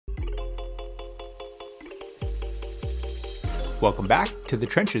Welcome back to The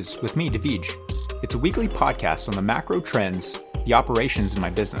Trenches with me, David. It's a weekly podcast on the macro trends, the operations in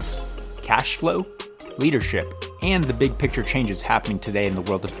my business, cash flow, leadership, and the big picture changes happening today in the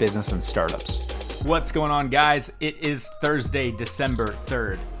world of business and startups. What's going on, guys? It is Thursday, December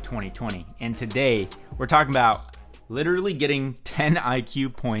 3rd, 2020, and today we're talking about literally getting 10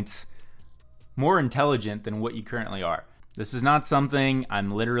 IQ points more intelligent than what you currently are. This is not something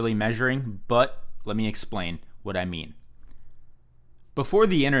I'm literally measuring, but let me explain what I mean. Before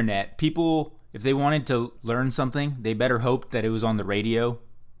the internet, people, if they wanted to learn something, they better hope that it was on the radio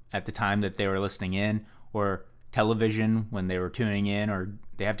at the time that they were listening in, or television when they were tuning in, or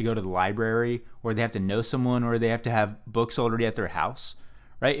they have to go to the library, or they have to know someone, or they have to have books already at their house,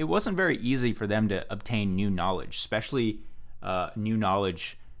 right? It wasn't very easy for them to obtain new knowledge, especially new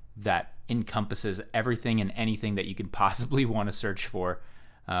knowledge that encompasses everything and anything that you could possibly want to search for,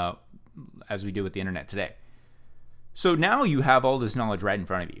 as we do with the internet today. So now you have all this knowledge right in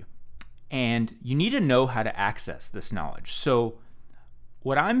front of you, and you need to know how to access this knowledge. So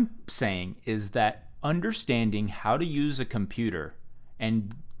what I'm saying is that understanding how to use a computer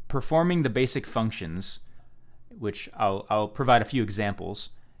and performing the basic functions, which I'll provide a few examples,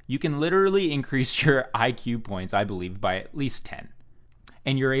 you can literally increase your IQ points, I believe, by at least 10.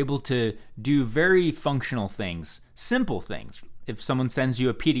 And you're able to do very functional things, simple things. If someone sends you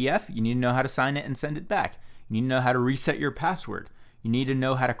a PDF, you need to know how to sign it and send it back. You need to know how to reset your password. You need to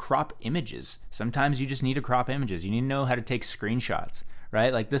know how to crop images. Sometimes you just need to crop images. You need to know how to take screenshots,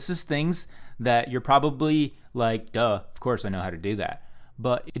 right? Like, this is things that you're probably like, duh, of course I know how to do that.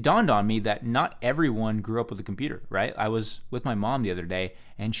 But it dawned on me that not everyone grew up with a computer, right? I was with my mom the other day,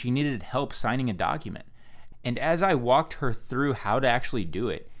 and she needed help signing a document. And as I walked her through how to actually do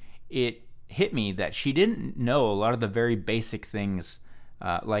it, it hit me that she didn't know a lot of the very basic things,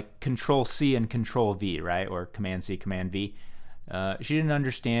 like Control C and Control V, right? Or Command C, Command V. She didn't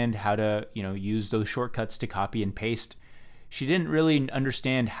understand how to, use those shortcuts to copy and paste. She didn't really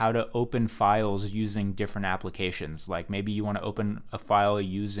understand how to open files using different applications. Like maybe you want to open a file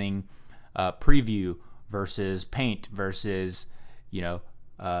using Preview versus Paint versus,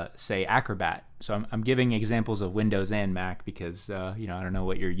 say Acrobat. So I'm giving examples of Windows and Mac because, I don't know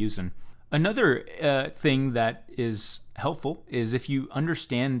what you're using. Another thing that is helpful is if you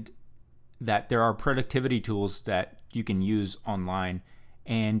understand that there are productivity tools that you can use online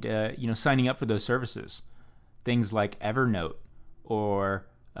and, signing up for those services. Things like Evernote or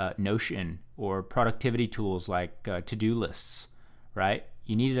Notion or productivity tools like to-do lists, right?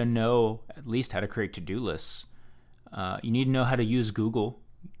 You need to know at least how to create to-do lists. You need to know how to use Google.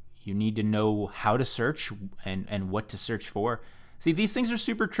 You need to know how to search and what to search for. See, these things are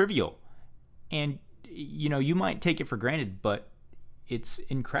super trivial. And, you might take it for granted, but it's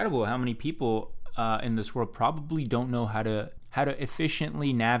incredible how many people in this world probably don't know how to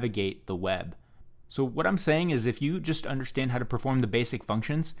efficiently navigate the web. So what I'm saying is if you just understand how to perform the basic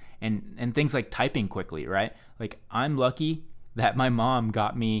functions and things like typing quickly, right? Like, I'm lucky that my mom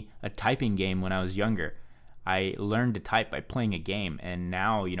got me a typing game when I was younger. I learned to type by playing a game, and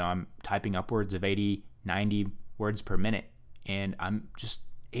now, I'm typing upwards of 80, 90 words per minute, and I'm just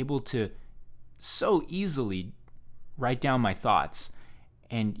able to so easily write down my thoughts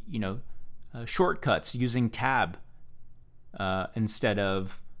and, shortcuts using tab instead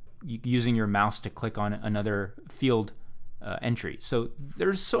of using your mouse to click on another field entry. So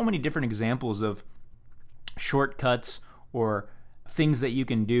there's so many different examples of shortcuts or things that you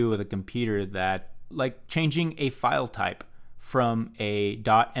can do with a computer that, like changing a file type from a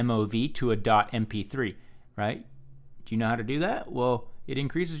 .mov to a .mp3, right? Do you know how to do that? Well, it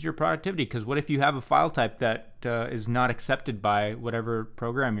increases your productivity, because what if you have a file type that is not accepted by whatever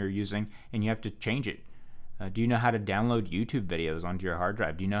program you're using and you have to change it? Do you know how to download YouTube videos onto your hard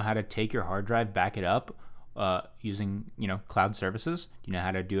drive? Do you know how to take your hard drive, back it up using cloud services? Do you know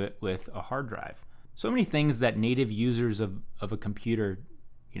how to do it with a hard drive? So many things that native users of a computer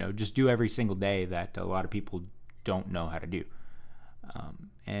just do every single day that a lot of people don't know how to do.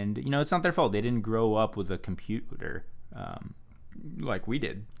 And it's not their fault. They didn't grow up with a computer like we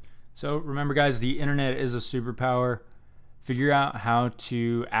did. So remember, guys, the internet is a superpower. Figure out how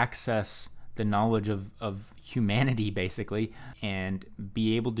to access the knowledge of humanity, basically, and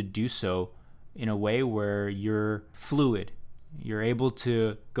be able to do so in a way where you're fluid. You're able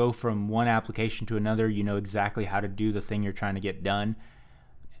to go from one application to another. You know exactly how to do the thing you're trying to get done.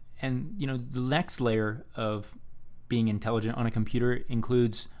 And, the next layer of being intelligent on a computer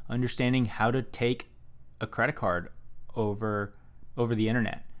includes understanding how to take a credit card over the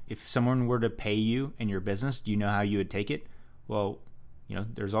internet. If someone were to pay you in your business, do you know how you would take it? Well,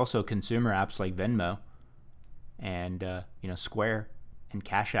 there's also consumer apps like Venmo, and Square and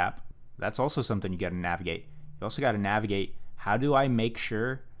Cash App. That's also something you got to navigate. You also got to navigate, how do I make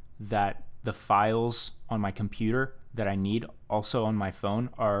sure that the files on my computer that I need also on my phone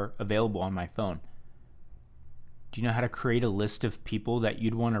are available on my phone? Do you know how to create a list of people that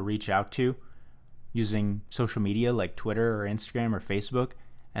you'd want to reach out to using social media like Twitter or Instagram or Facebook,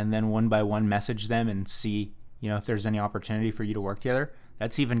 and then one by one message them and see, if there's any opportunity for you to work together?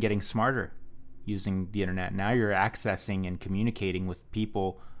 That's even getting smarter using the internet. Now you're accessing and communicating with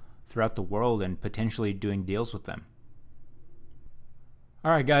people throughout the world and potentially doing deals with them.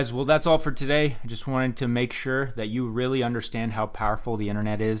 All right, guys. Well, that's all for today. I just wanted to make sure that you really understand how powerful the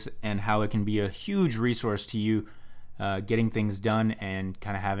internet is and how it can be a huge resource to you getting things done and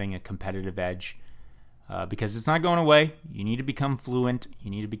kind of having a competitive edge, because it's not going away. You need to become fluent.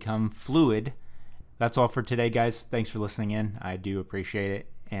 You need to become fluid. That's all for today, guys. Thanks for listening in. I do appreciate it,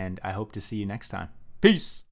 and I hope to see you next time. Peace.